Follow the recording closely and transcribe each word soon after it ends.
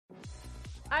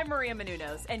I'm Maria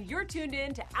Menounos, and you're tuned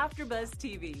in to AfterBuzz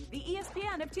TV, the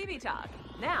ESPN of TV talk.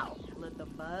 Now, let the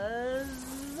buzz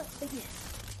begin.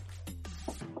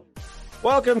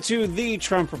 Welcome to the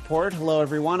Trump Report. Hello,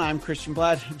 everyone. I'm Christian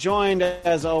Blatt, joined,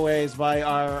 as always, by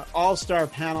our all-star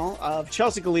panel of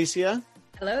Chelsea Galicia.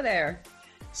 Hello there.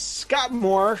 Scott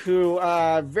Moore, who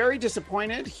very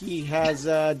disappointed. He has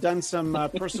done some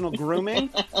personal grooming,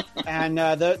 and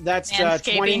that's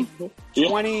 20,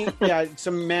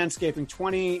 some manscaping,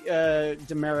 20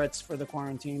 demerits for the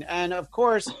quarantine. And, of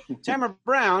course, Tamara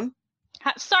Brown.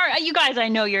 Sorry, you guys, I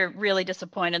know you're really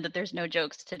disappointed that there's no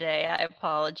jokes today. I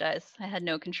apologize. I had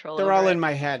no control over it. They're all in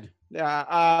my head.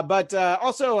 But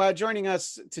also joining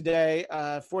us today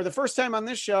for the first time on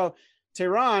this show,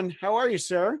 Tehran, how are you,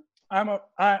 sir?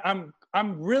 I'm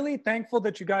really thankful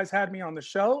that you guys had me on the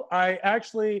show. I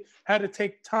actually had to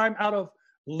take time out of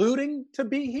looting to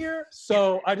be here.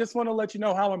 So I just want to let you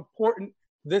know how important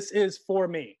this is for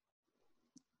me.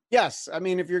 Yes, I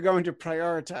mean, if you're going to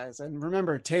prioritize, and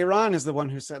remember, Tehran is the one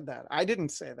who said that. I didn't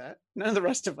say that. None of the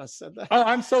rest of us said that. Oh,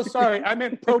 I'm so sorry. I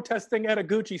meant protesting at a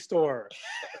Gucci store.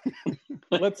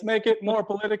 Let's make it more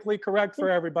politically correct for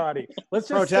everybody. Let's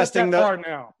just protesting that far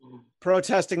now.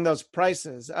 Protesting those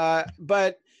prices.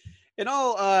 But in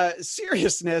all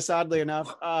seriousness, oddly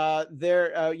enough,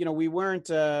 we weren't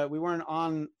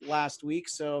on last week,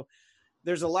 so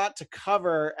there's a lot to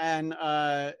cover. And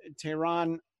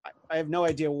Tehran, I have no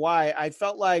idea why. I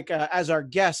felt like as our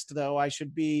guest, though, I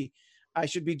should be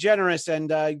generous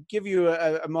and give you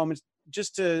a moment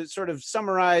just to sort of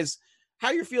summarize how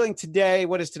you're feeling today.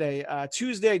 What is today?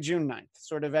 Tuesday, June 9th,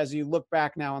 sort of as you look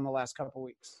back now on the last couple of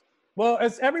weeks. Well,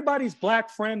 as everybody's black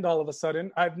friend all of a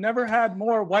sudden, I've never had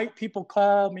more white people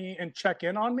call me and check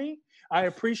in on me. I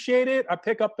appreciate it. I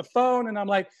pick up the phone and I'm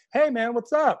like, hey, man,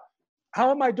 what's up?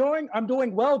 How am I doing? I'm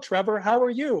doing well, Trevor. How are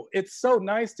you? It's so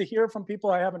nice to hear from people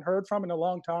I haven't heard from in a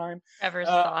long time. Trevor's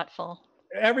thoughtful.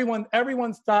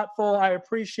 Everyone's thoughtful. I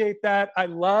appreciate that. I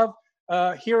love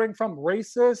hearing from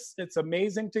racists. It's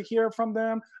amazing to hear from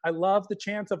them. I love the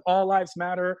chants of all lives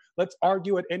matter. Let's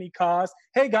argue at any cost.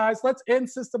 Hey, guys, let's end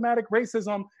systematic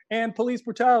racism and police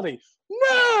brutality.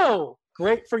 No!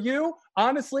 Great for you.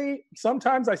 Honestly,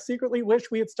 sometimes I secretly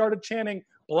wish we had started chanting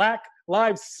Black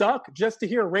Lives Suck just to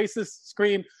hear racists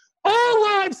scream, all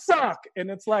lives suck.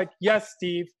 And it's like, yes,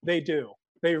 Steve, they do.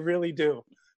 They really do.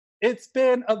 It's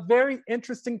been a very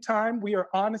interesting time. We are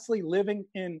honestly living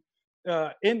in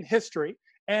history.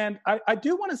 And I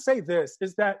do want to say this,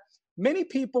 is that many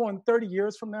people in 30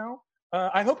 years from now,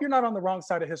 I hope you're not on the wrong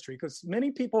side of history, because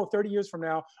many people 30 years from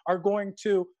now are going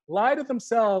to lie to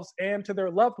themselves and to their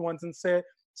loved ones and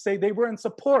say they were in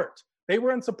support. They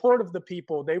were in support of the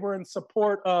people. They were in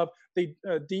support of the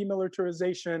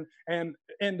demilitarization and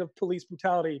end of police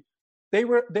brutality. They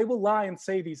will lie and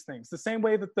say these things the same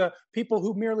way that the people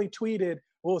who merely tweeted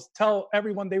will tell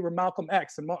everyone they were Malcolm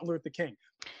X and Martin Luther King.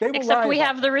 They will Except lie we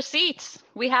have that. the receipts.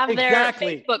 We have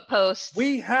Exactly. their Facebook posts.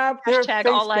 We have their Hashtag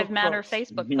Facebook All Lives Matter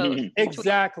posts. Facebook posts.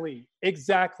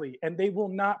 Exactly. And they will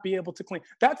not be able to claim.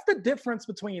 That's the difference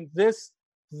between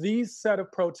these set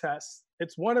of protests.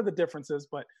 It's one of the differences,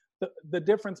 but the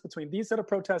difference between these set of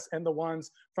protests and the ones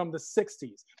from the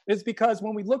 60s is because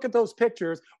when we look at those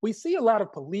pictures, we see a lot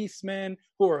of policemen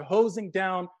who are hosing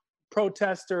down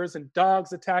protesters and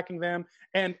dogs attacking them,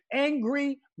 and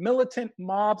angry militant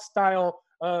mob style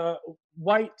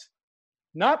white,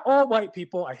 not all white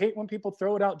people, I hate when people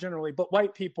throw it out generally, but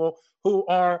white people who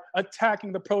are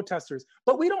attacking the protesters.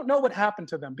 But we don't know what happened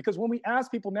to them, because when we ask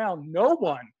people now, no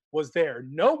one was there.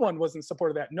 No one was in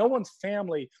support of that. No one's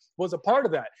family was a part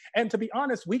of that. And to be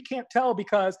honest, we can't tell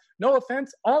because, no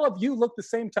offense, all of you look the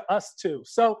same to us too.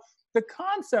 So the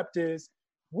concept is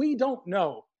we don't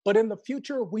know, but in the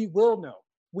future, we will know.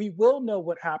 We will know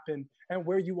what happened and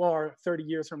where you are 30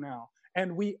 years from now.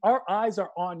 And our eyes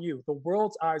are on you. The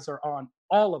world's eyes are on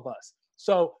all of us.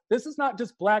 So this is not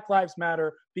just Black Lives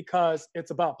Matter because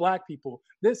it's about Black people.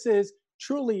 This is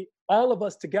truly all of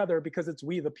us together because it's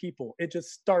we the people. It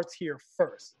just starts here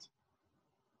first.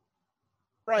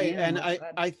 Right. And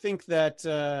I think that,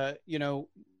 there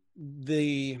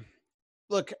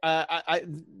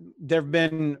have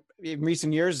been in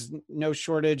recent years, no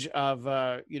shortage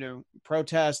of,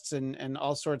 protests and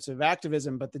all sorts of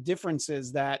activism. But the difference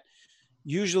is that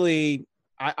usually,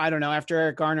 I don't know, after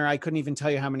Eric Garner, I couldn't even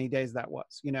tell you how many days that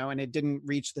was, and it didn't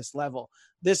reach this level.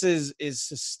 This is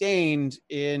sustained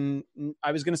in,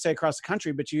 I was going to say across the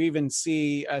country, but you even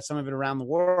see some of it around the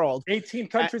world. 18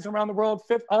 countries around the world,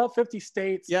 all 50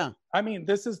 states. Yeah. I mean,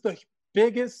 this is the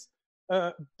biggest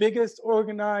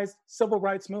organized civil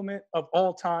rights movement of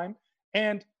all time.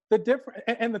 And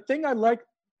the thing I like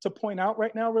to point out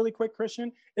right now really quick,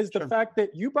 Christian, is the fact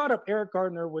that you brought up Eric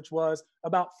Gardner, which was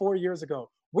about 4 years ago.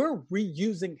 We're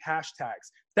reusing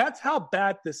hashtags. That's how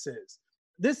bad this is.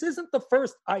 This isn't the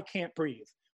first I Can't Breathe.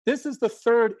 This is the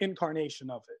third incarnation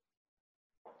of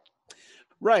it.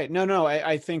 Right. No,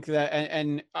 I think that,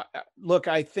 and look,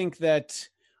 I think that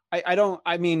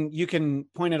I mean, you can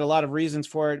point at a lot of reasons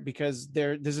for it because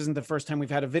this isn't the first time we've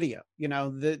had a video, you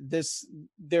know,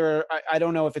 I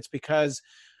don't know if it's because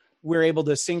we're able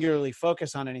to singularly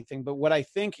focus on anything, but what I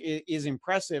think is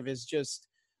impressive is just,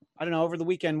 I don't know, over the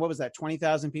weekend, what was that?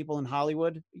 20,000 people in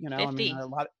Hollywood, you know, 50. I mean, a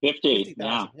lot, 50,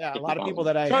 yeah, 50, a lot of people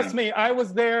that Trust me, I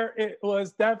was there. It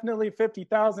was definitely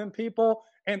 50,000 people,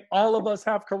 and all of us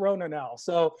have Corona now.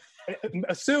 So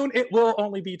soon it will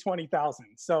only be 20,000.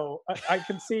 So I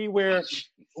can see where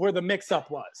the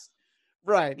mix-up was.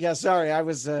 Right. Yeah. Sorry. I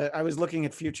was looking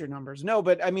at future numbers. No,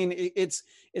 but I mean, it's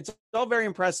all very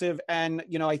impressive. And,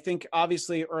 you know, I think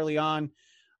obviously early on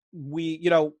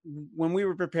when we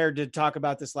were prepared to talk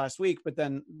about this last week, but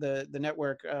then the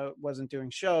network wasn't doing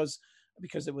shows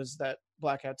because it was that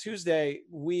Blackout Tuesday.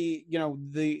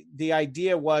 The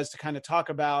idea was to kind of talk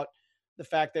about the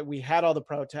fact that we had all the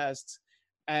protests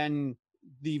and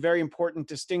the very important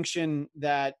distinction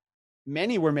that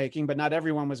many were making, but not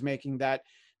everyone was making, that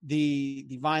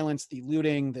the violence, the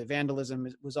looting, the vandalism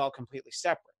was all completely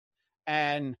separate,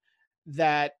 and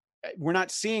that we're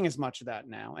not seeing as much of that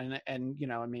now. And you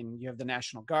know, I mean, you have the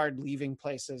National Guard leaving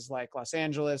places like Los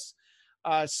Angeles.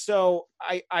 So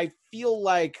I feel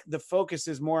like the focus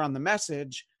is more on the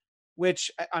message, which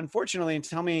unfortunately, and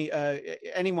tell me,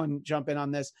 anyone jump in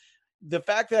on this, the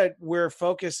fact that we're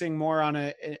focusing more on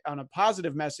a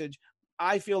positive message,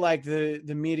 I feel like the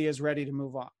media is ready to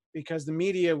move on, because the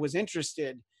media was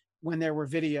interested when there were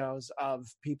videos of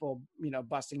people, you know,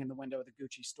 busting in the window of the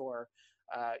Gucci store,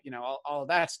 you know, all of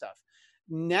that stuff.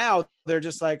 Now they're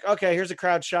just like, okay, here's a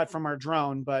crowd shot from our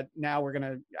drone, but now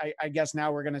I guess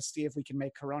now we're gonna see if we can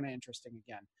make Corona interesting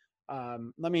again.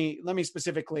 Let me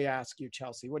specifically ask you,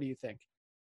 Chelsea, what do you think?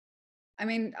 I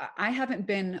mean, I haven't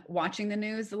been watching the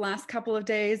news the last couple of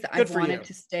days. Good I've wanted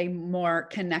to stay more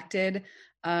connected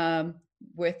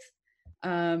with,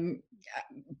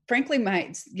 frankly,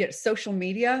 my social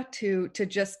media to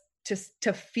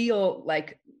feel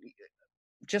like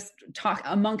just talk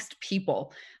amongst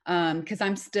people, because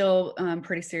I'm still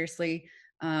pretty seriously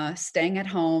staying at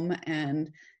home.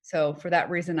 And so for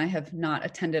that reason, I have not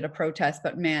attended a protest,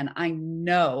 but man, I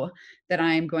know that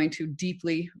I am going to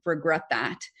deeply regret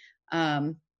that.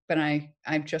 But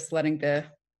I'm just letting the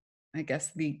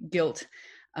guilt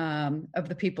of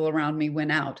the people around me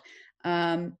win out.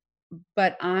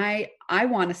 But I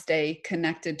want to stay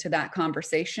connected to that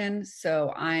conversation.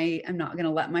 So I am not going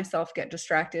to let myself get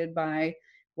distracted by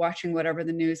watching whatever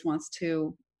the news wants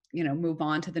to, you know, move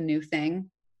on to the new thing.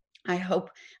 I hope,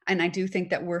 and I do think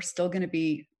that we're still going to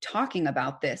be talking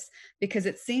about this, because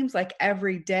it seems like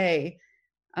every day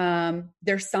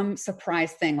there's some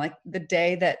surprise thing, like the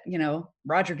day that, you know,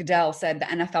 Roger Goodell said the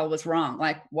NFL was wrong,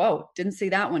 like, whoa, didn't see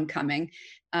that one coming.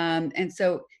 And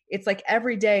so it's like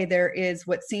every day there is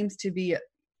what seems to be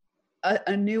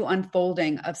a new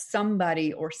unfolding of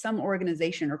somebody or some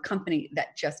organization or company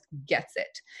that just gets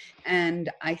it.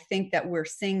 And I think that we're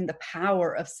seeing the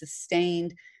power of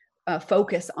sustained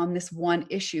focus on this one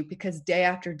issue, because day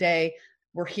after day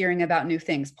we're hearing about new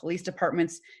things, police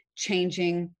departments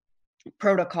changing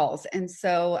protocols. And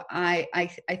so I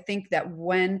think that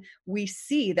when we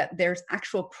see that there's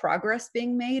actual progress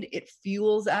being made, it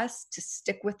fuels us to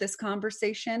stick with this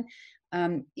conversation,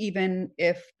 even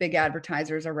if big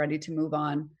advertisers are ready to move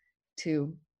on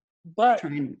to try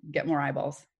and get more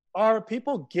eyeballs. Are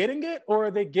people getting it, or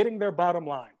are they getting their bottom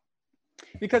line?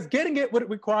 Because getting it would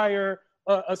require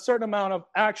a certain amount of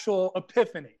actual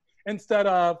epiphany, instead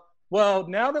of, well,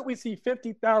 now that we see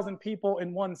 50,000 people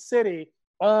in one city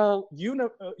all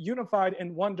unified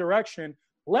in one direction,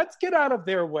 let's get out of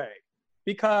their way.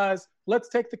 Because let's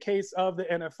take the case of the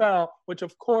NFL, which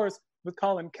of course, with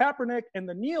Colin Kaepernick and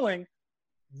the kneeling,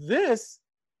 this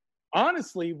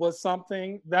honestly was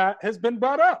something that has been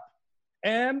brought up.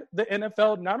 And the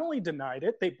NFL not only denied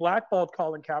it, they blackballed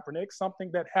Colin Kaepernick,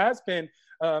 something that has been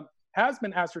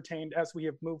ascertained as we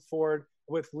have moved forward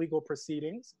with legal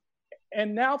proceedings.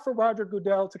 And now for Roger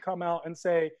Goodell to come out and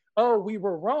say, oh, we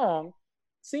were wrong,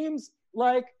 seems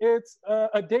like it's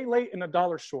a day late and a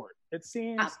dollar short. It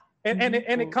seems, and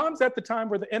it comes at the time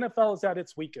where the NFL is at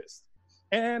its weakest.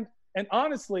 And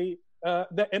honestly,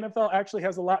 the NFL actually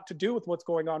has a lot to do with what's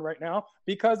going on right now,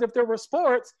 because if there were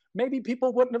sports, maybe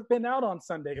people wouldn't have been out on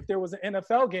Sunday. If there was an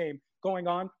NFL game going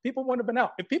on, people wouldn't have been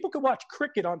out. If people could watch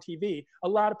cricket on TV, a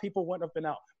lot of people wouldn't have been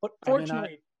out. But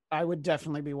fortunately, I would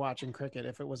definitely be watching cricket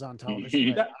if it was on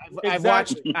television.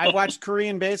 Exactly. I've watched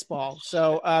Korean baseball.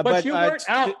 So, but you weren't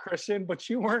out, Christian. But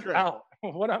you weren't out.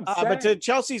 What I'm saying. But to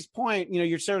Chelsea's point,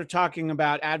 you're sort of talking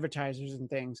about advertisers and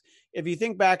things. If you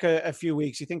think back a few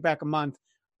weeks, you think back a month.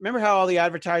 Remember how all the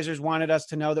advertisers wanted us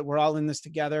to know that we're all in this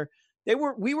together? They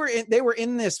were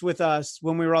in this with us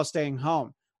when we were all staying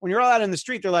home. When you're all out in the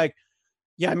street, they're like,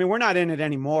 yeah, I mean, we're not in it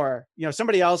anymore.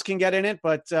 Somebody else can get in it,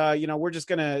 but we're just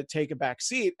going to take a back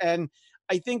seat. And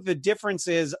I think the difference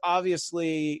is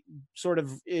obviously sort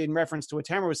of in reference to what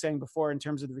Tamara was saying before in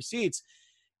terms of the receipts.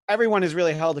 Everyone is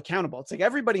really held accountable. It's like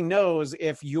everybody knows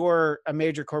if you're a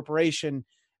major corporation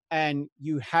and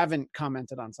you haven't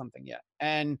commented on something yet.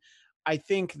 And I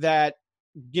think that,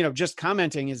 just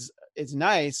commenting is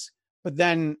nice, but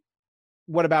then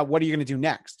what are you going to do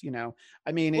next?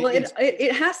 I mean,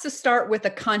 it has to start with a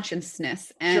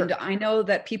consciousness. And sure. I know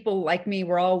that people like me,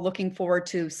 we're all looking forward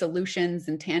to solutions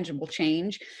and tangible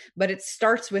change, but it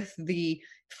starts with the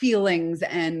feelings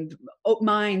and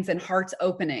minds and hearts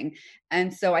opening.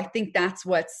 And so I think that's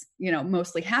what's,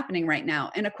 mostly happening right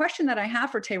now. And a question that I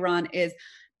have for Tehran is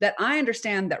that I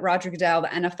understand that Roger Goodell, the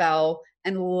NFL,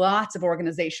 and lots of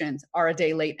organizations are a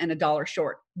day late and a dollar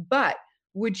short, but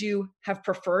would you have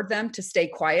preferred them to stay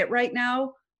quiet right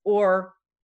now? Or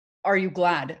are you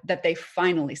glad that they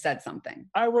finally said something?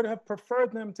 I would have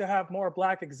preferred them to have more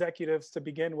Black executives to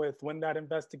begin with when that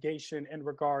investigation in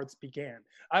regards began.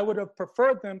 I would have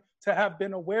preferred them to have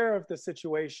been aware of the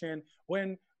situation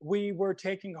when we were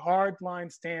taking hardline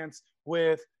stance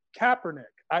with Kaepernick.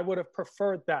 I would have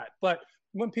preferred that. But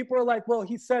when people are like, well,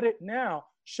 he said it now,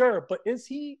 sure, but is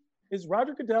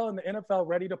Roger Goodell and the NFL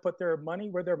ready to put their money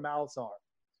where their mouths are?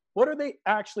 What are they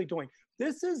actually doing?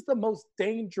 This is the most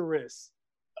dangerous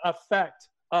effect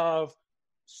of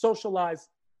socialized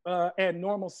and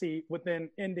normalcy within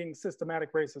ending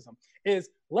systematic racism is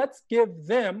let's give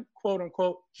them, quote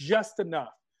unquote, just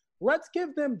enough. Let's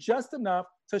give them just enough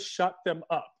to shut them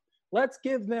up. Let's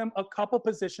give them a couple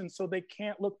positions so they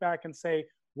can't look back and say,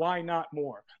 why not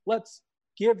more? Let's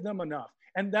give them enough.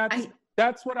 And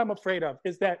that's what I'm afraid of,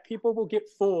 is that people will get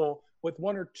full with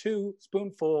one or two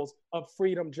spoonfuls of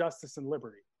freedom, justice, and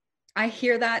liberty. I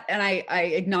hear that, and I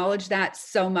acknowledge that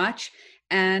so much.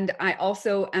 And I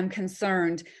also am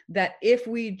concerned that if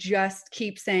we just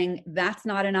keep saying that's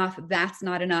not enough,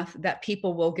 that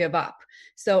people will give up.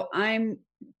 So I'm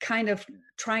kind of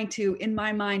trying to, in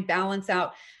my mind, balance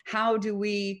out how do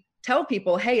we tell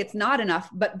people, hey, it's not enough,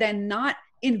 but then not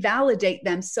invalidate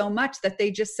them so much that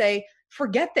they just say,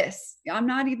 forget this. I'm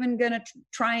not even going to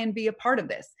try and be a part of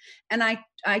this. And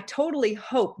I totally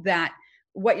hope that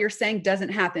what you're saying doesn't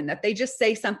happen, that they just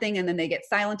say something and then they get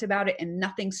silent about it and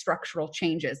nothing structural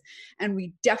changes. And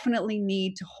we definitely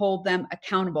need to hold them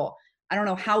accountable. I don't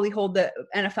know how we hold the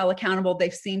NFL accountable. They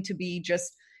seem to be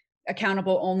just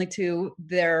accountable only to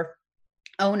their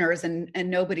owners and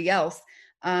nobody else.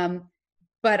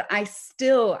 But I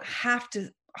still have to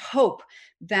hope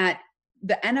that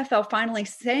the NFL finally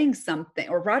saying something,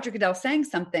 or Roger Goodell saying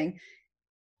something,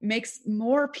 makes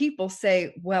more people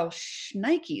say, well,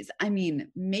 shnikes, I mean,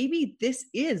 maybe this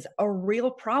is a real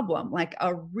problem, like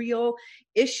a real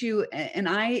issue. And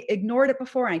I ignored it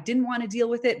before. I didn't want to deal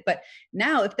with it. But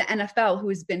now if the NFL, who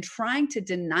has been trying to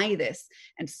deny this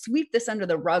and sweep this under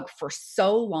the rug for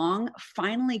so long,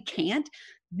 finally can't,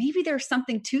 maybe there's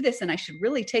something to this and I should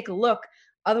really take a look.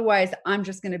 Otherwise, I'm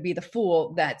just going to be the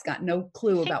fool that's got no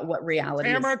clue about what reality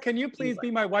is. Tamara, can you please be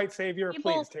my white savior?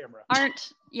 People please, Tamara.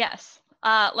 Yes.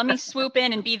 Let me swoop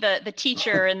in and be the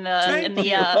teacher in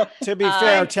the To be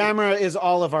fair, Tamara is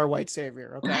all of our white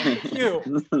savior. Okay. Thank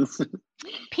you.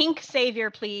 Pink savior,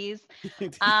 please.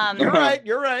 You're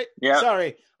right. Yeah.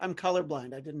 Sorry, I'm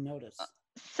colorblind. I didn't notice.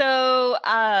 So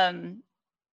I've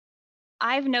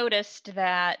noticed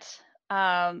that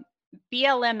BLMLA,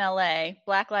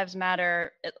 Black Lives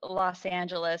Matter, Los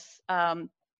Angeles,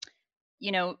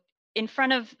 in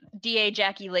front of DA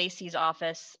Jackie Lacey's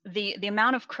office, the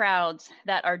amount of crowds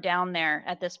that are down there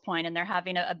at this point, and they're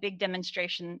having a big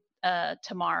demonstration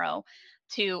tomorrow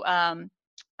to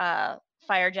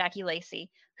fire Jackie Lacey,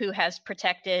 who has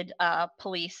protected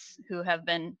police who have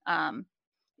been,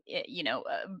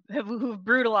 who've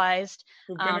brutalized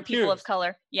people of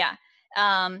color. Yeah.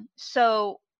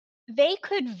 So they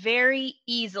could very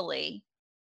easily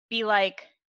be like,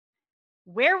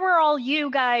 where were all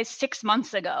you guys 6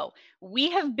 months ago?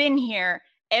 We have been here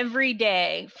every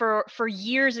day for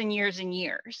years and years and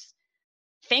years.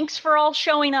 Thanks for all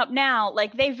showing up now.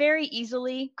 Like, they very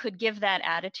easily could give that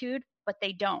attitude, but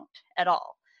they don't at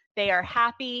all. They are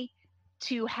happy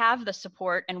to have the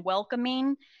support and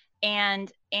welcoming. And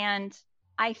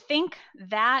I think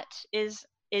that is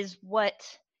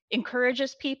what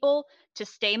encourages people to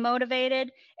stay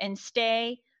motivated and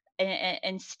stay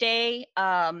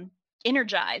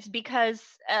energized. Because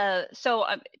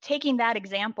taking that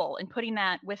example and putting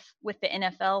that with the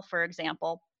NFL, for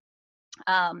example,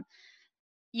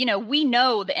 we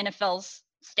know the NFL's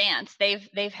stance. They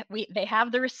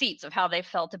have the receipts of how they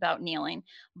felt about kneeling.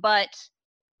 But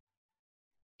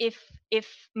if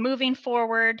moving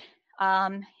forward,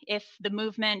 if the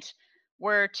movement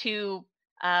were to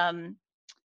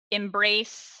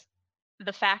embrace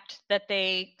the fact that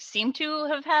they seem to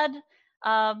have had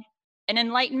an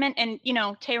enlightenment, and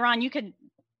Tehran, you could,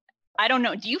 I don't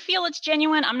know, do you feel it's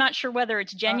genuine? I'm not sure whether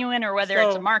it's genuine or whether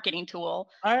it's a marketing tool.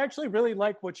 I actually really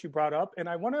like what you brought up, and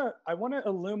I want to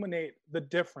illuminate the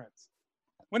difference.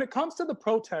 When it comes to the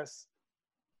protest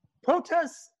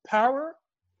power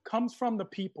comes from the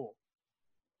people.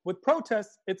 With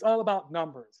protests, it's all about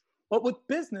numbers. But with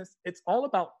business, it's all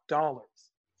about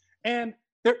dollars. And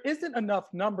there isn't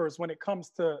enough numbers when it comes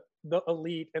to the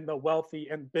elite and the wealthy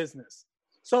and business.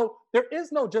 So there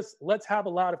is no just let's have a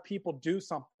lot of people do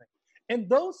something. In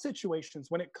those situations,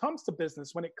 when it comes to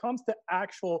business, when it comes to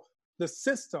the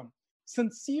system,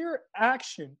 sincere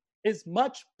action is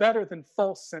much better than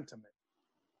false sentiment.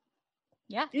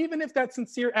 Yeah. Even if that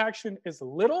sincere action is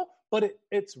little, but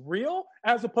it's real,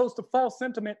 as opposed to false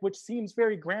sentiment, which seems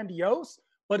very grandiose,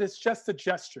 but it's just a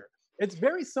gesture. It's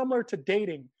very similar to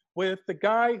dating, with the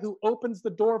guy who opens the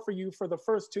door for you for the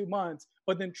first 2 months,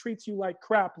 but then treats you like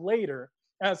crap later,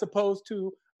 as opposed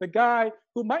to the guy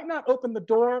who might not open the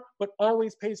door, but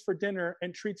always pays for dinner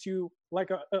and treats you like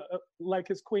like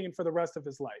his queen for the rest of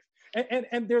his life.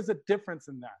 And there's a difference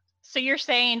in that. So you're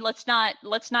saying let's not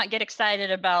get excited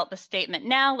about the statement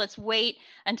now. Let's wait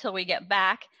until we get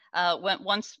back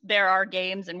once there are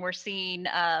games and we're seeing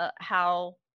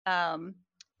how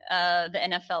the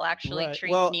NFL actually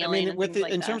treats kneeling. I mean,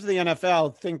 in terms of the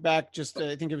NFL, think back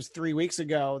I think it was 3 weeks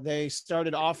ago, they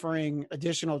started offering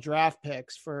additional draft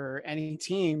picks for any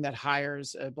team that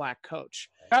hires a black coach.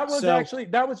 That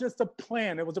was just a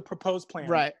plan. It was a proposed plan.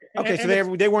 Right. Okay. So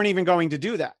they weren't even going to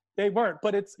do that. They weren't,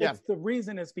 but it's the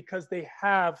reason is because they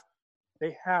have,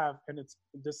 and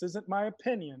this isn't my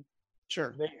opinion.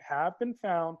 Sure. They have been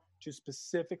found to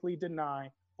specifically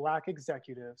deny Black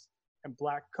executives and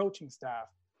Black coaching staff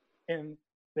in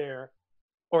their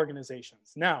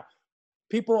organizations. Now,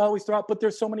 people always throw out, but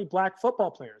there's so many Black football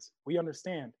players. We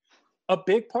understand. A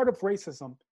big part of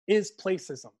racism is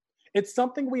placism. It's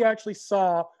something we actually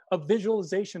saw a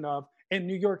visualization of in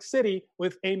New York City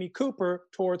with Amy Cooper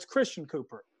towards Christian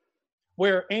Cooper,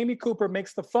 where Amy Cooper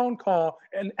makes the phone call.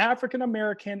 An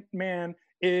African-American man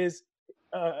is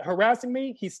harassing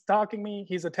me, he's stalking me,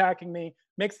 he's attacking me,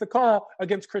 makes the call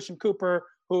against Christian Cooper,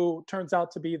 who turns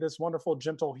out to be this wonderful,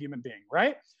 gentle human being,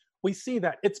 right? We see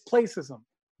that. It's placism,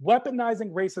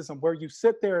 weaponizing racism, where you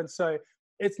sit there and say,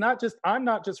 it's not just, I'm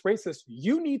not just racist,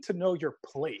 you need to know your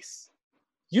place.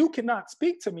 You cannot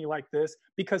speak to me like this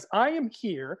because I am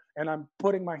here and I'm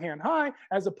putting my hand high,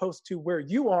 as opposed to where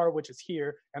you are, which is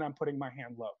here, and I'm putting my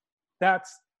hand low.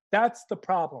 That's the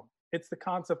problem. It's the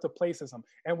concept of placism.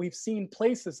 And we've seen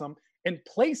placism in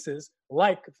places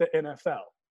like the NFL.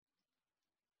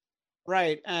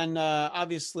 Right. And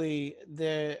obviously,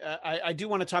 I do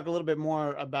want to talk a little bit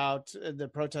more about the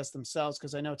protests themselves,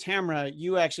 because I know, Tamara,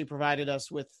 you actually provided us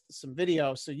with some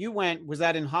video. So you was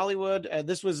that in Hollywood?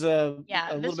 This was a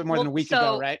little bit more than a week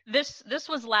ago, right? This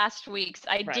was last week's.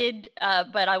 I did,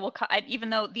 but even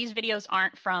though these videos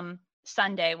aren't from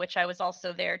Sunday, which I was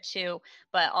also there too,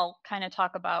 but I'll kind of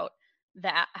talk about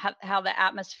how the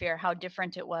atmosphere, how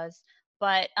different it was.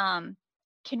 But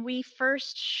can we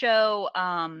first show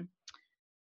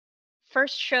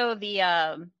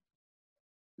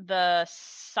the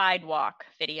sidewalk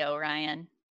video, Ryan?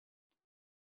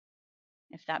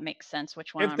 If that makes sense,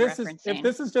 which one I'm referencing. If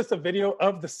this is just a video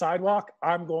of the sidewalk,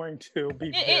 I'm going to be.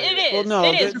 It is. Well, no,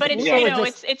 it is, but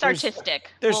it's it's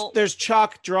artistic. There's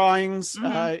chalk drawings.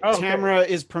 Mm-hmm. Tamara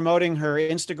is promoting her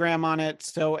Instagram on it,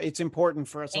 so it's important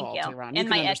for us all. Tehran. And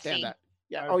my Etsy. That.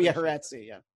 Yeah. Oh yeah, her Etsy.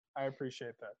 Yeah. I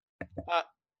appreciate that.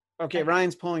 Okay,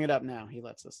 Ryan's pulling it up now. He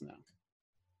lets us know.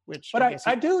 But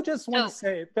I do just want to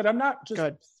say that I'm not just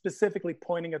specifically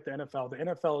pointing at the NFL. The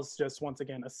NFL is just, once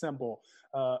again, a symbol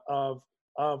of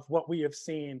what we have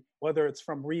seen, whether it's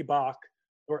from Reebok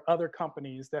or other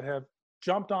companies that have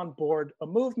jumped on board a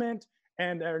movement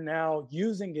and are now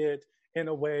using it in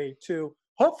a way to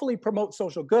hopefully promote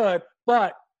social good,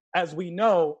 but as we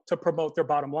know, to promote their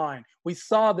bottom line. We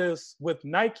saw this with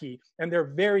Nike and their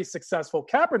very successful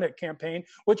Kaepernick campaign,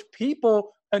 which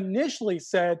people initially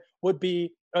said would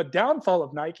be a downfall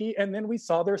of Nike. And then we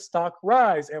saw their stock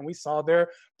rise and we saw their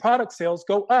product sales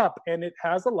go up. And it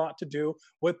has a lot to do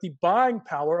with the buying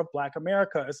power of Black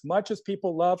America. As much as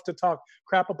people love to talk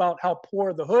crap about how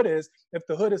poor the hood is, if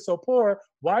the hood is so poor,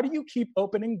 why do you keep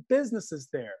opening businesses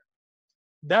there?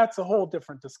 That's a whole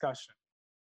different discussion.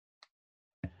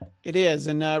 It is.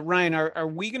 And Ryan, are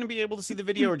we going to be able to see the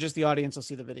video, or just the audience will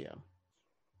see the video?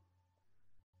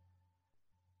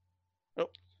 Oh,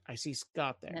 I see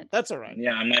Scott there. That's all right.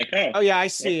 Yeah, I'm like, oh yeah, I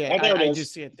see it. I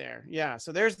just see it there. Yeah,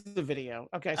 so there's the video.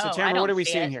 Okay, so Tamara, what are we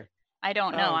seeing here? I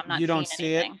don't know. I'm not. You don't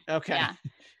see anything. it? Okay. Yeah.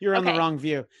 You're on the wrong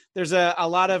view. There's a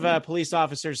lot of police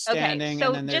officers standing. Okay,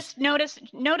 so and then just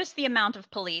notice the amount of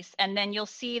police, and then you'll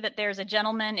see that there's a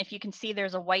gentleman. If you can see,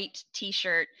 there's a white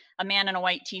T-shirt, a man in a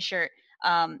white T-shirt.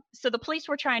 So the police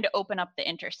were trying to open up the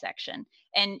intersection.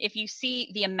 And if you see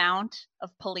the amount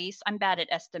of police, I'm bad at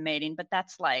estimating, but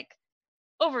that's like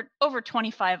over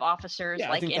 25 officers,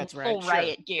 like in full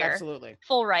riot gear. Absolutely.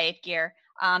 Full riot gear.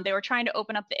 They were trying to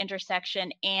open up the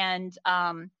intersection, and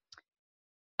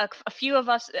a few of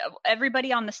us,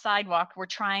 everybody on the sidewalk, were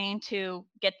trying to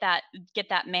get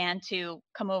that man to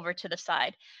come over to the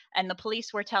side. And the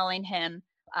police were telling him,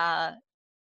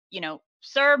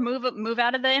 sir, move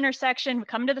out of the intersection,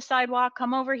 come to the sidewalk,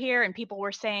 come over here. And people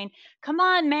were saying, come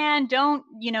on, man, don't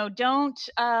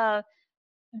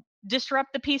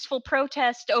disrupt the peaceful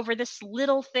protest over this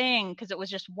little thing, because it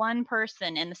was just one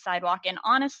person in the sidewalk. And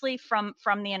honestly, from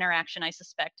the interaction, I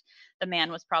suspect the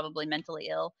man was probably mentally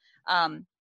ill.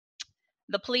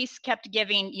 The police kept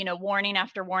giving, warning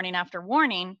after warning after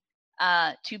warning.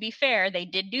 To be fair, they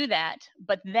did do that,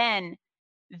 but then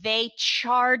they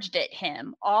charged at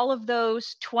him, all of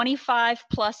those 25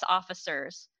 plus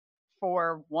officers,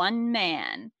 for one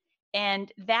man. And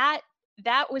that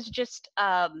was just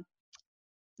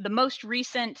the most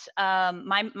recent,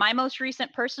 my most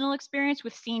recent personal experience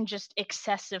with seeing just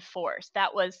excessive force.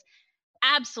 That was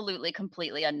absolutely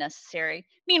completely unnecessary.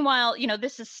 Meanwhile,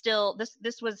 this is still,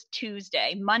 this was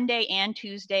Tuesday, Monday and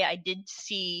Tuesday. I did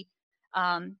see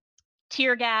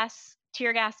tear gas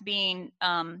being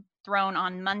thrown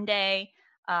on Monday,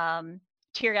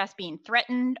 tear gas being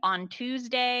threatened on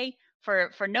Tuesday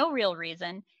for no real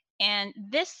reason. And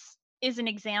this is an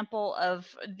example of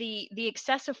the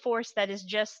excessive force that is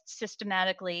just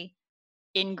systematically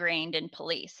ingrained in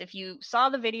police. If you saw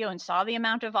the video and saw the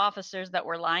amount of officers that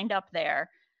were lined up there,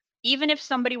 even if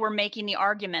somebody were making the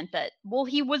argument that, well,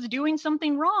 he was doing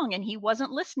something wrong and he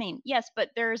wasn't listening. Yes,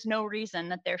 but there is no reason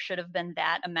that there should have been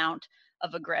that amount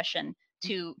of aggression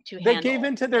to handle. They gave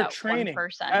into their training.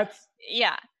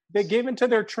 They gave into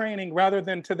their training rather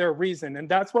than to their reason. And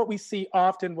that's what we see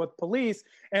often with police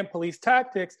and police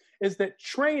tactics, is that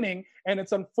training, and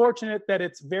it's unfortunate that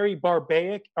it's very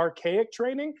barbaric, archaic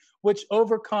training, which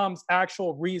overcomes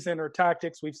actual reason or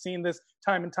tactics. We've seen this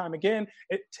time and time again.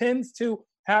 It tends to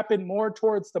happen more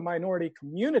towards the minority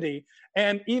community.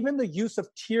 And even the use of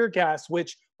tear gas,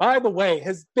 which, by the way,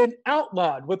 has been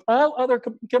outlawed with all other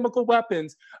chemical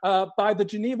weapons by the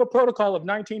Geneva Protocol of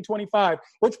 1925,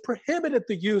 which prohibited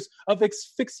the use of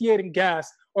asphyxiating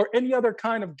gas or any other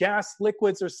kind of gas,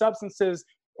 liquids, or substances,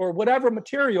 or whatever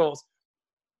materials.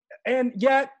 And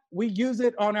yet we use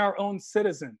it on our own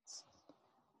citizens.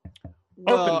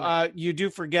 Well, you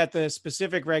do forget the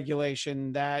specific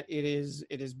regulation that it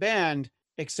is banned,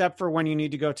 except for when you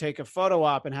need to go take a photo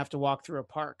op and have to walk through a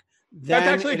park. That's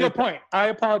actually a good point. I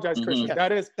apologize, Christian.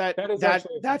 Yeah,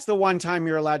 that's the one time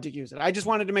you're allowed to use it. I just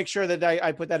wanted to make sure that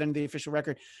I put that into the official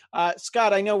record.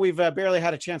 Scott, I know we've barely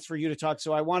had a chance for you to talk,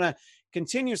 so I want to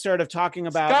continue sort of talking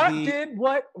about Scott did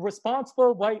what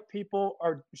responsible white people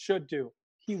should do.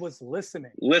 He was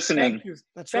listening. Thank you.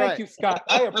 Thank you, Scott.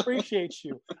 I appreciate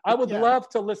you. I would love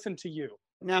to listen to you.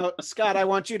 Now, Scott, I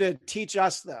want you to teach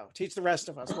the rest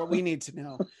of us what we need to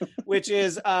know, which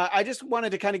is, I just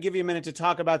wanted to kind of give you a minute to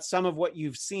talk about some of what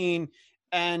you've seen,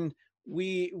 and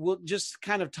we will just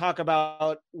kind of talk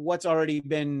about what's already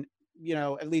been,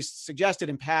 at least suggested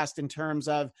and passed in terms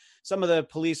of some of the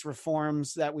police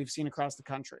reforms that we've seen across the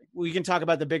country. We can talk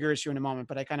about the bigger issue in a moment,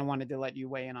 but I kind of wanted to let you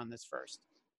weigh in on this first.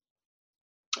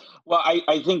 Well,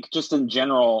 I think just in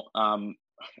general,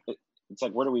 it's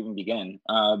like, where do we even begin?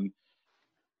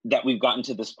 That we've gotten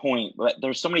to this point, but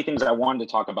there's so many things I wanted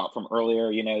to talk about from earlier,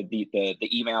 the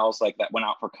emails like that went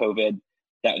out for COVID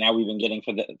that now we've been getting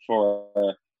for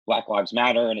Black Lives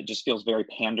Matter. And it just feels very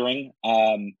pandering.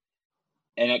 And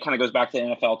it kind of goes back to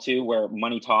the NFL too, where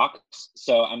money talks.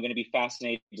 So I'm going to be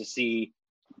fascinated to see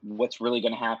what's really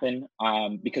going to happen,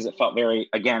 because it felt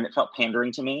it felt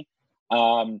pandering to me.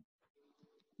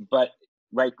 But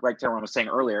like Tyrone was saying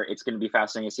earlier, it's going to be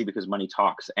fascinating to see because money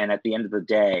talks. And at the end of the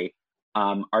day,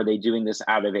 are they doing this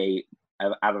out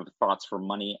of thoughts for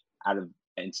money,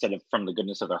 instead of from the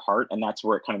goodness of their heart? And that's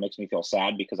where it kind of makes me feel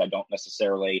sad, because I don't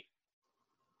necessarily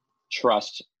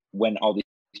trust when all these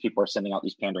people are sending out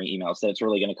these pandering emails that it's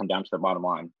really going to come down to their bottom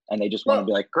line, and they just want to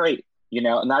be like, great,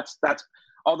 and that's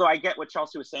although I get what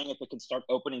Chelsea was saying, if it can start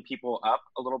opening people up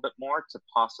a little bit more to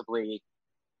possibly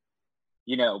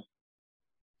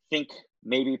think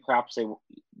maybe perhaps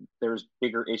there's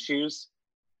bigger issues,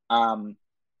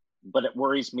 but it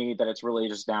worries me that it's really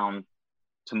just down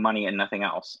to money and nothing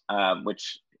else,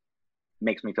 which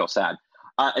makes me feel sad.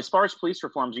 As far as police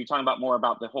reforms, are you talking about more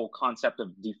about the whole concept of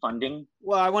defunding?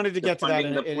 Well, I wanted to get to that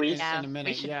in a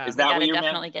minute. Is that what you're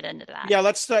definitely get into that? Yeah,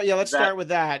 let's start with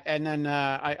that, and then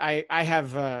I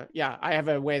have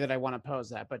a way that I want to pose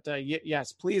that. But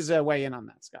yes, please weigh in on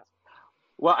that, Scott.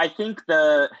 Well, I think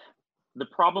the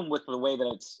problem with the way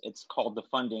that it's called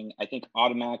defunding, I think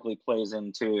automatically plays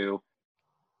into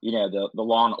the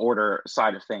law and order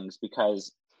side of things,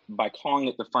 because by calling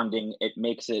it defunding, it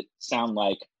makes it sound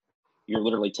like you're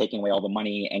literally taking away all the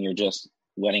money and you're just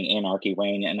letting anarchy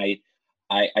reign. And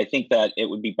I think that it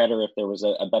would be better if there was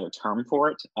a better term for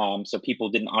it, so people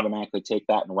didn't automatically take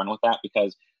that and run with that,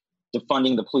 because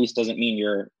defunding the police doesn't mean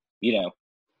you're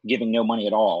giving no money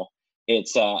at all.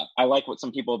 It's I like what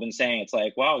some people have been saying. It's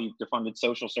like, wow, you've defunded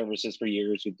social services for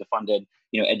years, you've defunded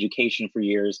education for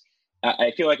years.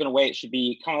 I feel like in a way it should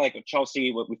be kind of like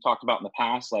Chelsea, what we've talked about in the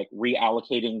past, like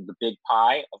reallocating the big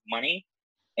pie of money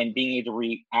and being able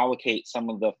to reallocate some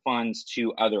of the funds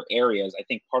to other areas. I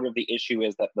think part of the issue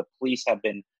is that the police have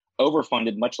been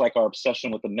overfunded, much like our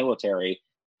obsession with the military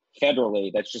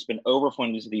federally. That's just been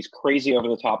overfunded to these crazy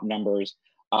over-the-top numbers,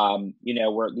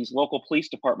 where these local police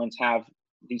departments have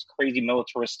these crazy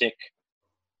militaristic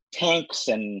tanks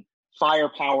and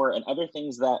firepower and other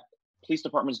things that police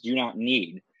departments do not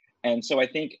need. And so I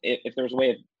think if there's a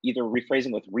way of either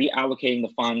rephrasing with reallocating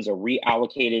the funds or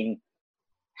reallocating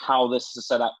how this is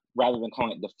set up, rather than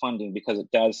calling it defunding, because it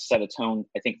does set a tone,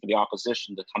 I think, for the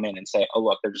opposition to come in and say, oh,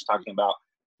 look, they're just talking about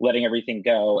letting everything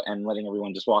go and letting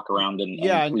everyone just walk around and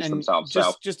police themselves.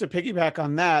 Just to piggyback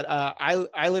on that,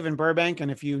 I live in Burbank,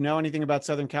 and if you know anything about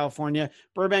Southern California,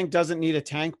 Burbank doesn't need a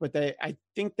tank, but they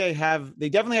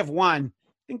definitely have one.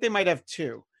 I think they might have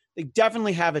two. They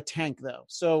definitely have a tank, though.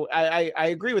 So I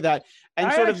agree with that. And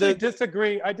I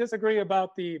disagree. I disagree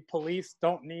about the police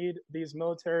don't need these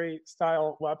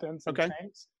military-style weapons and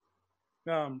tanks.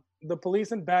 The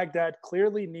police in Baghdad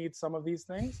clearly need some of these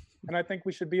things, and I think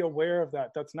we should be aware of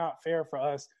that. That's not fair for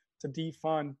us to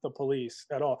defund the police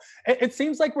at all. It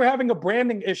seems like we're having a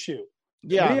branding issue.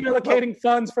 Yeah, reallocating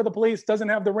funds for the police doesn't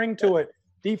have the ring to it.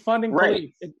 Defunding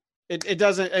police. It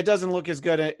doesn't look as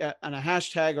good on a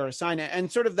hashtag or a sign. And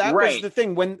sort of that was the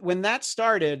thing when that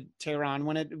started, Tehran,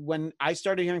 when I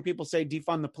started hearing people say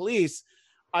defund the police,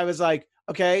 I was like,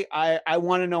 okay, I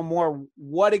want to know more.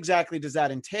 What exactly does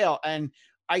that entail? And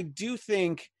I do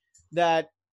think that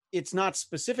it's not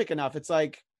specific enough. It's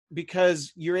like,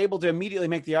 because you're able to immediately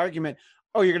make the argument,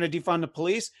 oh, you're going to defund the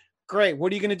police? Great.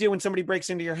 What are you going to do when somebody breaks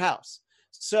into your house?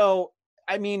 So,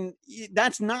 I mean,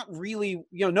 that's not really,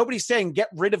 nobody's saying get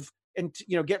rid of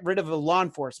the law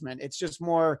enforcement. It's just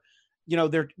more,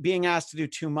 they're being asked to do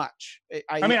too much.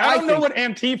 I don't know what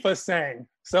Antifa's saying.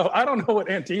 So I don't know what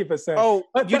Antifa's saying. Oh,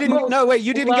 you didn't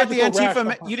get the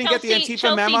Antifa. You didn't get the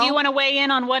Antifa memo. Do you want to weigh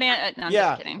in on what? No, I'm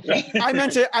just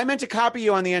kidding. I meant to copy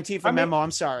you on the Antifa memo.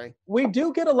 I'm sorry. We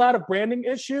do get a lot of branding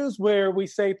issues where we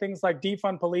say things like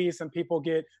defund police, and people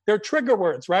get their trigger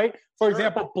words, right? For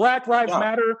example, Black Lives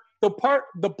Matter.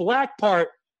 The black part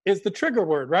is the trigger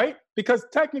word, right? Because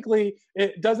technically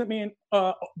it doesn't mean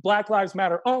Black Lives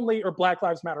Matter only or Black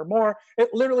Lives Matter more. It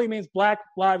literally means Black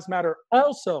Lives Matter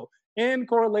also, in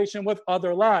correlation with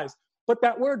other lives. But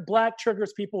that word black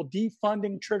triggers people,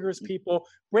 defunding triggers people,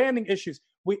 branding issues.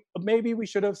 Maybe we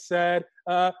should have said,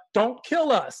 don't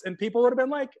kill us. And people would have been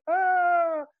like,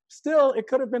 still, it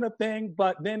could have been a thing,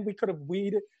 but then we could have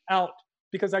weeded out.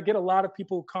 Because I get a lot of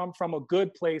people who come from a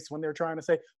good place when they're trying to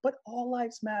say, but all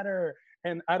lives matter.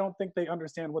 And I don't think they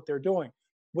understand what they're doing.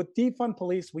 With defund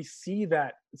police, we see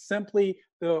that simply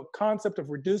the concept of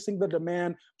reducing the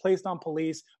demand placed on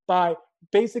police by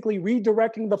basically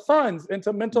redirecting the funds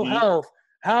into mental health,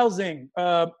 housing,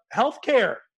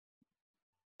 healthcare,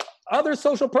 other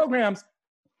social programs.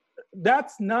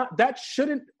 None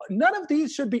of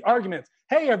these should be arguments.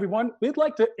 Hey, everyone, we'd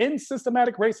like to end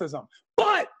systematic racism.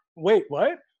 But wait,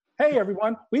 what? Hey,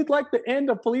 everyone, we'd like the end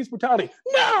of police brutality.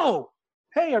 No!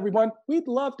 hey, everyone, we'd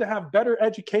love to have better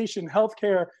education,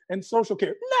 healthcare, and social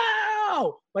care.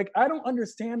 No! Like, I don't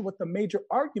understand what the major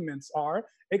arguments are,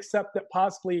 except that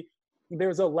possibly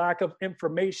there's a lack of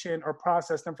information or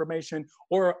processed information,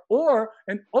 or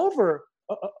an over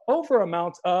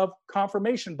amount of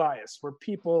confirmation bias, where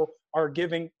people are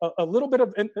giving a little bit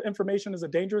of information is a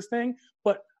dangerous thing,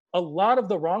 but a lot of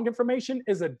the wrong information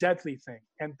is a deadly thing,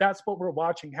 and that's what we're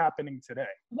watching happening today.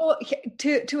 Well,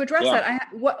 to address that,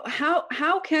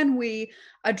 how can we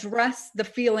address the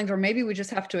feelings, or maybe we just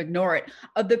have to ignore it,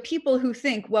 of the people who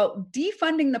think, well,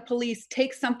 defunding the police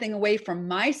takes something away from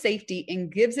my safety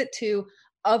and gives it to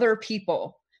other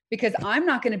people, because I'm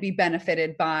not going to be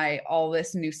benefited by all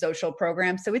this new social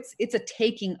program, so it's a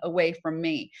taking away from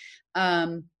me.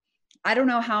 I don't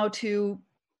know how to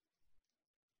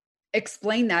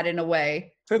explain that in a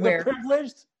way to where the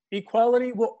privileged.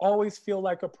 Equality will always feel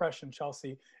like oppression,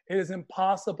 Chelsea. It is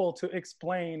impossible to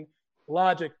explain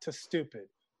logic to stupid.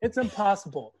 It's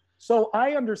impossible. So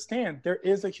I understand there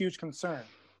is a huge concern.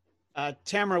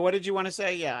 Tamara, what did you want to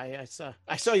say? Yeah,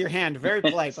 I saw your hand. Very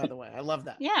polite, by the way. I love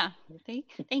that. Yeah,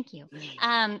 thank you.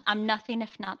 I'm nothing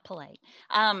if not polite.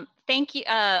 Thank you.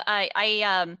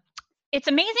 It's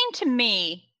amazing to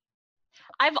me.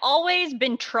 I've always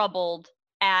been troubled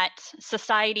at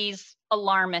society's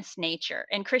alarmist nature.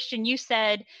 And Christian, you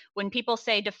said when people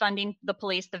say defunding the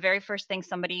police, the very first thing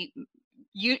somebody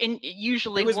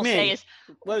usually will say is,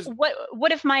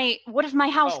 what if my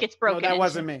house gets broken? No, that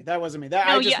wasn't me.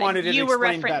 I just wanted to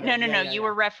explain better. No. You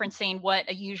were referencing what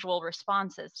a usual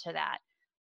response is to that.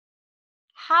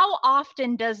 How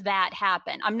often does that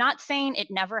happen? I'm not saying it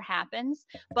never happens,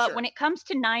 but Sure. When it comes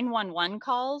to 911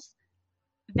 calls,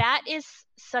 that is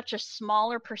such a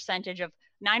smaller percentage of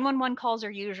 911 calls are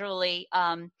usually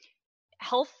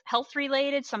health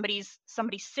related. Somebody's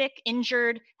sick,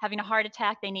 injured, having a heart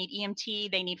attack. They need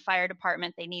EMT. They need fire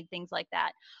department. They need things like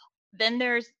that. Then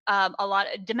there's a lot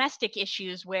of domestic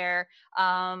issues where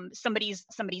somebody's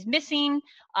missing,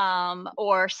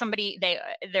 or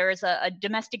there's a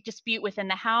domestic dispute within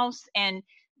the house, and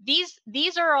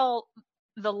these are all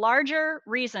the larger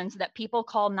reasons that people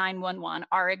call 911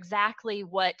 are exactly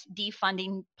what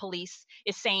defunding police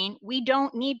is saying. We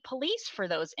don't need police for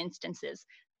those instances.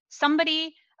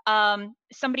 Somebody's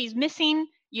missing.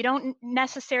 You don't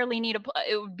necessarily need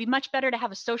it would be much better to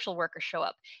have a social worker show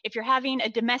up. If you're having a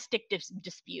domestic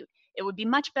dispute, it would be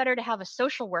much better to have a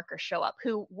social worker show up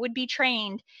who would be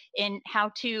trained in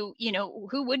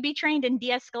who would be trained in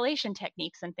de-escalation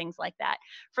techniques and things like that.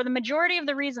 For the majority of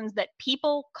the reasons that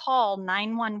people call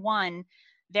 911,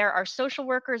 there are social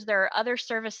workers, there are other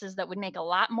services that would make a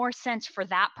lot more sense for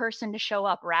that person to show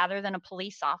up rather than a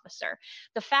police officer.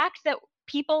 The fact that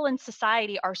people in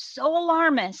society are so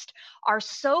alarmist, are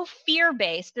so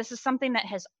fear-based. This is something that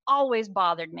has always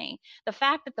bothered me. The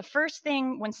fact that the first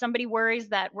thing when somebody worries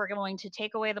that we're going to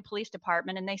take away the police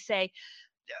department and they say,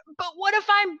 but what if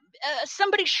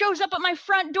somebody shows up at my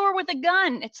front door with a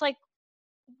gun? It's like,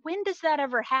 when does that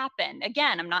ever happen?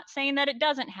 Again, I'm not saying that it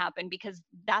doesn't happen, because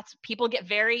people get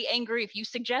very angry if you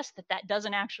suggest that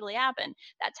doesn't actually happen.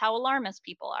 That's how alarmist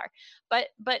people are. But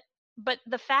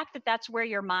the fact that that's where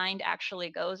your mind actually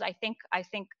goes, I think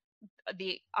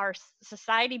our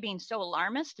society being so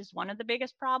alarmist is one of the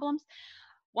biggest problems.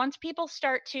 Once people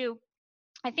start to,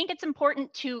 I think it's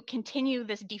important to continue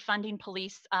this defunding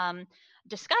police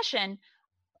discussion.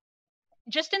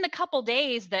 Just in the couple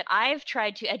days that I've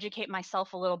tried to educate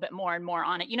myself a little bit more and more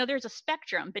on it, there's a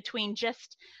spectrum between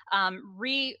just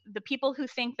the people who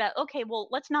think that, okay, well,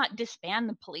 let's not disband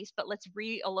the police, but let's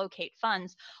reallocate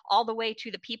funds, all the way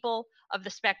to the people of the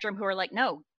spectrum who are like,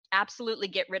 no, absolutely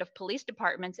get rid of police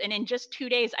departments. And in just 2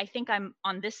 days, I think I'm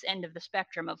on this end of the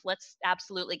spectrum of let's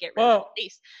absolutely get rid of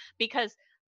police. Because,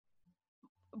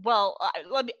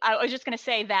 I was just going to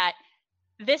say that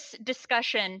this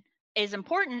discussion is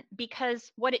important,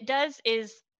 because what it does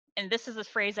is, and this is a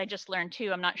phrase I just learned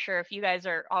too, I'm not sure if you guys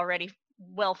are already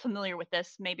well familiar with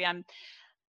this, maybe I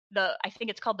think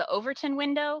it's called the Overton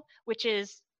window, which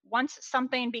is once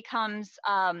something becomes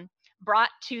brought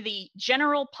to the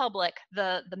general public,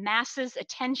 the masses'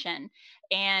 attention,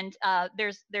 and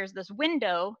there's this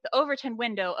window, the Overton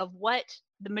window, of what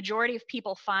the majority of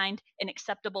people find an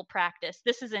acceptable practice.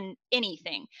 This is in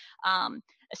anything,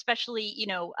 especially,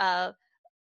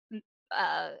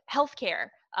 healthcare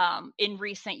in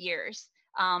recent years.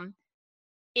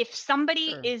 If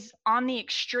somebody is on the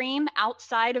extreme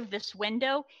outside of this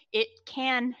window, it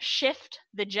can shift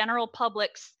the general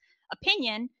public's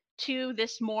opinion to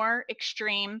this more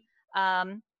extreme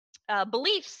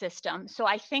belief system. So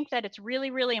I think that it's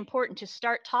really, really important to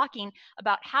start talking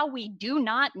about how we do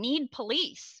not need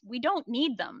police. We don't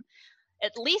need them.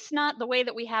 at least not the way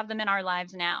that we have them in our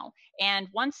lives now. And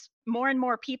once more and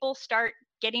more people start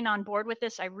getting on board with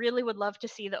this, I really would love to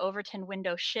see the Overton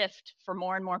window shift for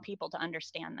more and more people to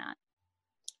understand that.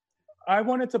 I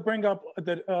wanted to bring up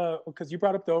that because you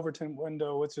brought up the Overton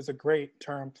window, which is a great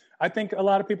term. I think a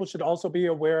lot of people should also be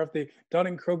aware of the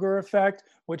Dunning-Kruger effect,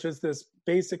 which is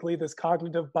basically this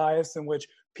cognitive bias in which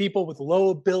people with low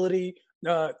ability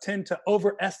tend to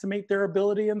overestimate their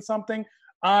ability in something.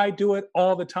 I do it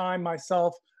all the time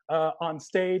myself on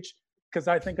stage because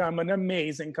I think I'm an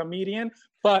amazing comedian.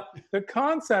 But the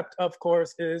concept, of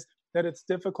course, is that it's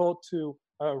difficult to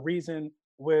reason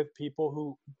with people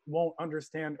who won't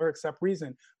understand or accept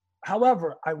reason.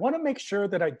 However, I want to make sure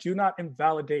that I do not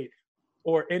invalidate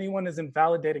or anyone is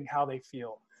invalidating how they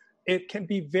feel. It can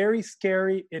be very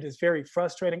scary. It is very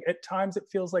frustrating. At times, it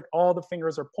feels like all the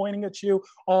fingers are pointing at you,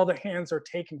 all the hands are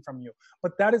taking from you.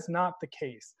 But that is not the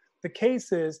case. The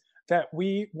case is that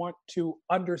we want to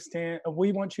understand,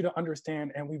 we want you to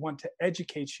understand, and we want to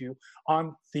educate you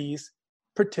on these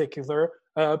particular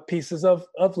pieces of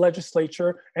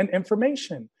legislature and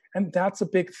information. And that's a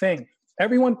big thing.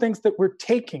 Everyone thinks that we're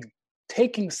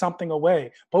taking something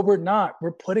away, but we're not.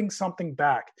 We're putting something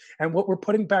back. And what we're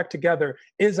putting back together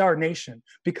is our nation,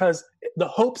 because the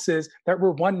hopes is that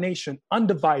we're one nation,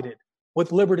 undivided,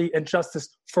 with liberty and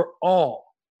justice for all.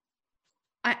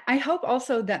 I hope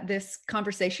also that this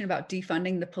conversation about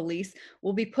defunding the police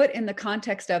will be put in the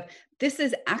context of this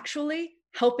is actually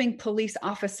helping police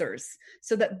officers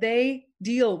so that they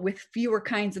deal with fewer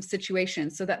kinds of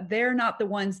situations, so that they're not the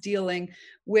ones dealing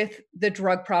with the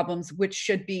drug problems, which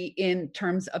should be in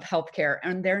terms of healthcare,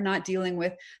 and they're not dealing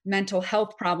with mental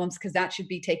health problems because that should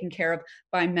be taken care of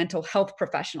by mental health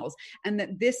professionals. And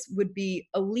that this would be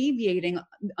alleviating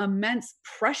immense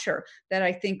pressure that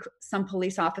I think some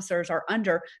police officers are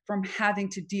under from having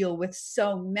to deal with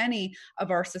so many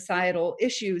of our societal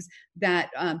issues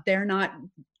that they're not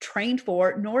trained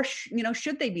for, nor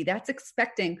should they be. That's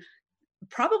expecting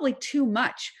probably too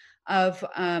much of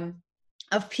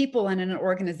people in an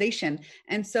organization.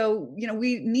 And so,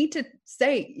 we need to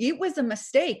say it was a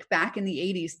mistake back in the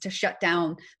 80s to shut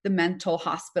down the mental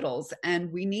hospitals,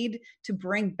 and we need to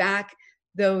bring back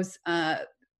those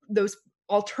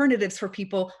alternatives for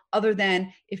people other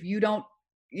than if you don't,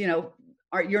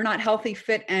 you're not healthy,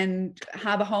 fit, and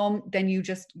have a home, then you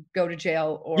just go to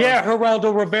jail. Or yeah,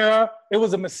 Geraldo Rivera, it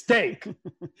was a mistake.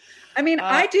 I mean,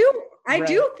 I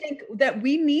do think that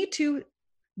we need to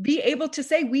be able to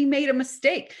say we made a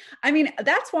mistake. I mean,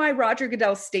 that's why Roger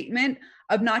Goodell's statement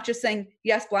of not just saying,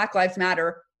 yes, Black Lives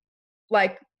Matter,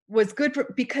 was good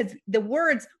because the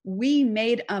words "we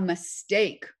made a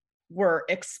mistake" were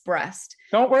expressed.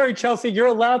 Don't worry, Chelsea. You're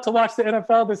allowed to watch the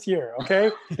NFL this year,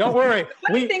 okay? Don't worry.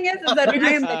 The thing is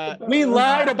that we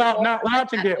lied about not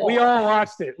watching it. We all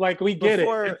watched it. We get it.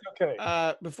 It's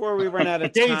okay. Before we run out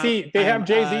of time, Jay-Z. They have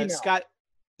Jay-Z now.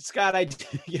 Scott,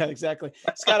 yeah, exactly.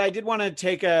 Scott, I did want to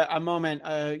take a moment.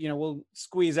 We'll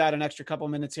squeeze out an extra couple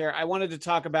minutes here. I wanted to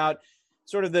talk about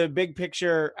sort of the big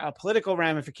picture political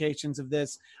ramifications of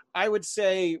this. I would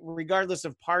say, regardless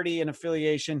of party and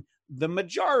affiliation, the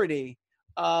majority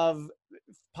of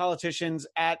politicians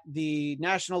at the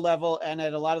national level and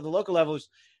at a lot of the local levels,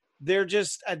 they're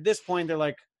just at this point, they're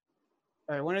like,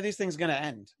 all right, when are these things going to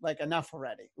end? Enough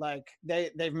already.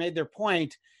 They've made their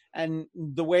point. And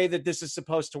the way that this is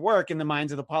supposed to work in the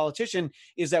minds of the politician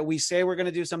is that we say we're going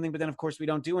to do something, but then of course we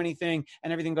don't do anything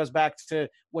and everything goes back to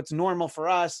what's normal for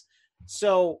us.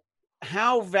 So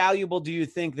how valuable do you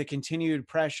think the continued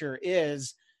pressure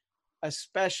is,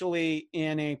 especially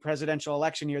in a presidential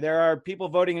election year? There are people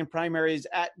voting in primaries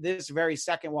at this very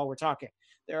second while we're talking.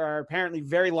 There are apparently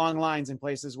very long lines in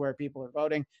places where people are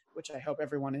voting, which I hope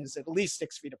everyone is at least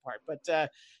 6 feet apart. But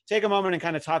take a moment and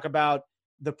kind of talk about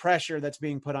the pressure that's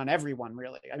being put on everyone,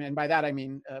 really. I mean, by that, I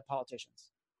mean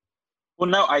politicians. Well,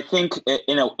 no, I think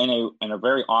in a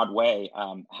very odd way,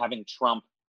 having Trump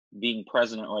being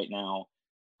president right now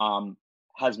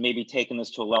has maybe taken this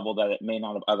to a level that it may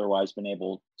not have otherwise been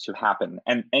able to happen.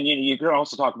 And you can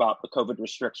also talk about the COVID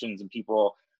restrictions and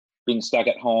people being stuck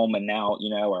at home and now,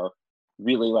 are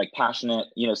really passionate,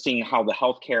 seeing how the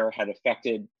healthcare had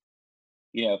affected,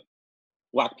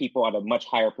 Black people at a much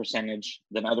higher percentage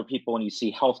than other people. And you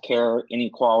see healthcare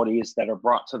inequalities that are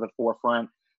brought to the forefront.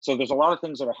 So there's a lot of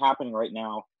things that are happening right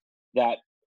now that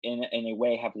in a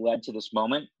way have led to this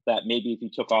moment that maybe if you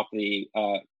took off the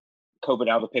COVID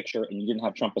out of the picture and you didn't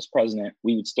have Trump as president,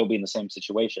 we would still be in the same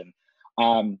situation.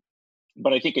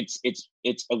 But I think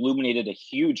it's illuminated a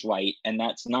huge light, and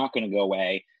that's not going to go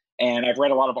away. And I've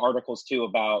read a lot of articles too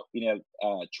about,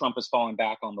 Trump is falling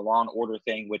back on the law and order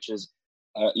thing, which is,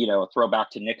 a throwback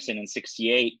to Nixon in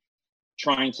 '68.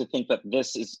 trying to think that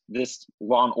this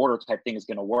Law and Order type thing is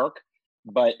going to work.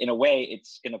 But in a way,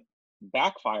 it's going to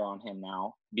backfire on him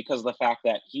now because of the fact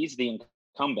that he's the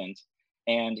incumbent.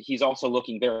 And he's also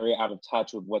looking very out of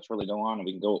touch with what's really going on. And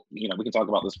we can talk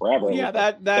about this forever. Yeah,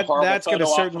 that's going to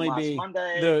certainly be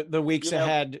Monday, the weeks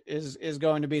ahead is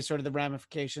going to be sort of the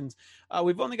ramifications.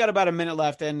 We've only got about a minute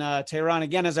left. And Tehran,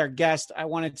 again, as our guest, I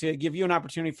wanted to give you an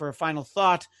opportunity for a final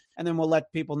thought, and then we'll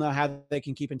let people know how they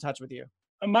can keep in touch with you.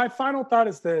 My final thought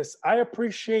is this. I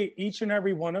appreciate each and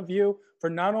every one of you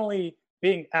for not only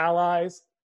being allies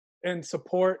and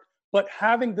support, but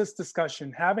having this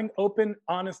discussion, having open,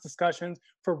 honest discussions,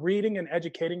 for reading and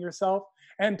educating yourself.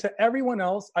 And to everyone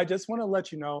else, I just want to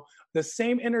let you know the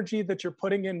same energy that you're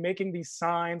putting in making these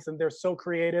signs, and they're so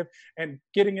creative, and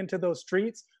getting into those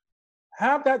streets,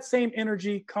 have that same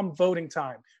energy come voting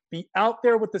time. Be out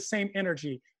there with the same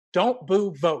energy. Don't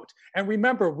boo, vote. And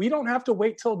remember, we don't have to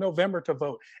wait till November to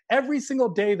vote. Every single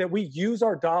day that we use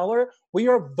our dollar, we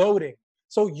are voting.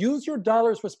 So use your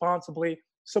dollars responsibly.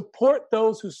 Support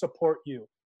those who support you.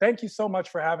 Thank you so much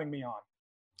for having me on.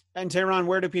 And Tehran,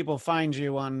 where do people find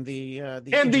you on the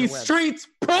in these streets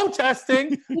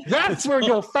protesting? That's where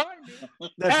you'll find me.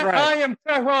 That's right. I am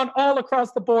Tehran all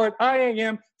across the board.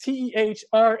 IAM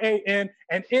TEHRAN,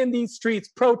 and in these streets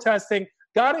protesting.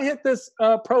 Gotta hit this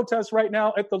protest right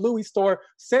now at the Louis store.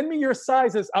 Send me your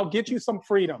sizes. I'll get you some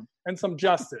freedom and some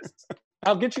justice.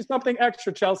 I'll get you something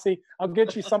extra, Chelsea. I'll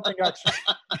get you something extra.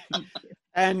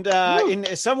 And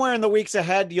somewhere in the weeks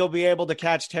ahead, you'll be able to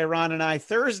catch Tehran and I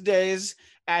Thursdays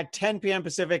at 10 p.m.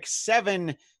 Pacific,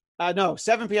 7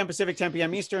 p.m. Pacific, 10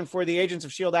 p.m. Eastern for the Agents of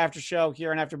S.H.I.E.L.D. After Show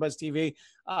here on AfterBuzz TV.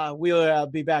 We'll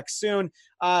be back soon.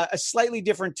 A slightly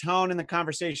different tone in the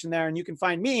conversation there. And you can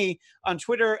find me on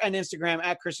Twitter and Instagram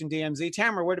at ChristianDMZ.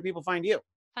 Tamara, where do people find you?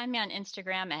 Find me on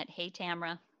Instagram at Hey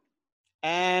Tamara.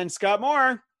 And Scott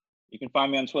Moore. You can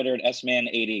find me on Twitter at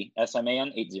SMAN80,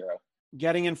 SMAN80.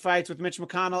 Getting in fights with Mitch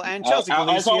McConnell and Chelsea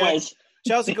Galicia. As always.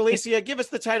 Chelsea Galicia, give us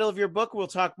the title of your book. We'll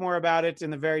talk more about it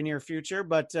in the very near future,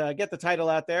 but get the title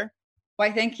out there.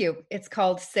 Why, thank you. It's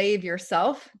called Save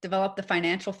Yourself, Develop the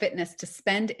Financial Fitness to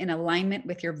Spend in Alignment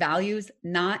with Your Values,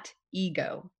 Not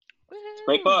Ego. It's a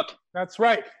great book. That's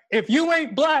right. If you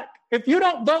ain't black, if you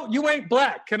don't vote, you ain't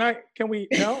black. Can we,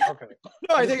 no? Okay.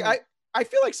 No, I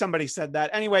feel like somebody said that.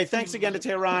 Anyway, thanks again to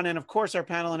Tehran and, of course, our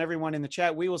panel and everyone in the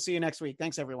chat. We will see you next week.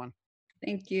 Thanks, everyone.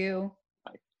 Thank you.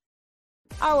 Bye.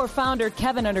 Our founder,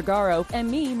 Kevin Undergaro, and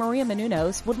me, Maria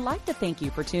Menounos, would like to thank you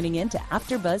for tuning in to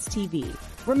AfterBuzz TV.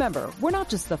 Remember, we're not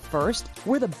just the first,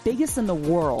 we're the biggest in the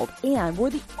world, and we're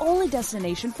the only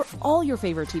destination for all your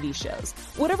favorite TV shows.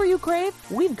 Whatever you crave,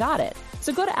 we've got it.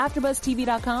 So go to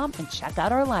AfterBuzzTV.com and check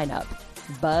out our lineup.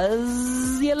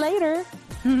 Buzz you later.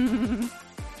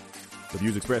 The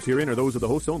views expressed herein are those of the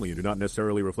hosts only and do not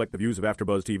necessarily reflect the views of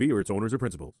AfterBuzz TV or its owners or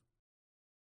principals.